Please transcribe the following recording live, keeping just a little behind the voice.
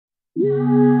Baby,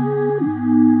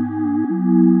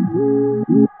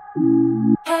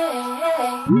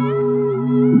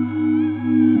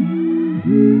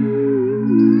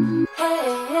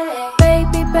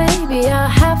 baby, I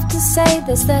have to say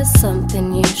this, there's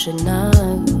something you should know.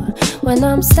 When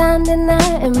I'm standing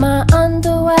there in my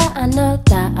underwear, I know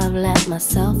that I've let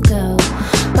myself go.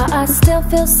 But I still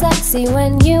feel sexy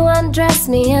when you undress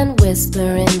me and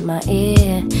whisper in my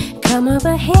ear, come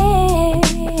over here,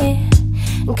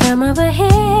 come over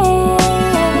here.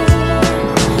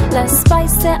 Let's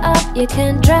spice it up, you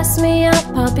can dress me up,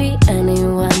 I'll be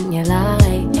anyone you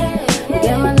like.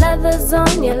 Yeah, my leather's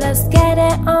on you, let's get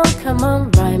it on. Come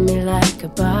on, ride me like a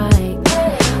bike.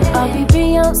 I'll be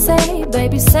Beyonce,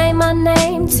 baby, say my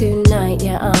name. Tonight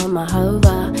you're on my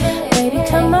hover. Baby,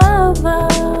 come over.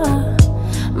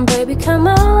 Baby, come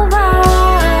over.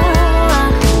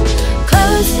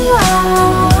 Close your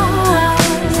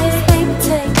eyes, baby,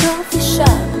 take off your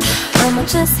shirt. I'ma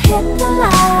just hit the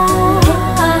lights.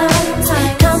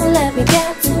 Come and let me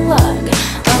get to work.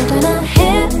 I'm gonna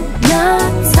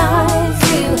hypnotize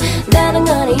you, then I'm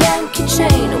gonna yank your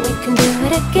chain, and we can do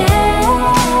it again,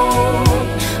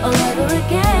 all over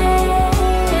again.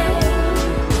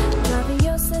 Driving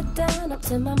your sedan up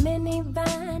to my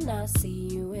minivan, I'll see you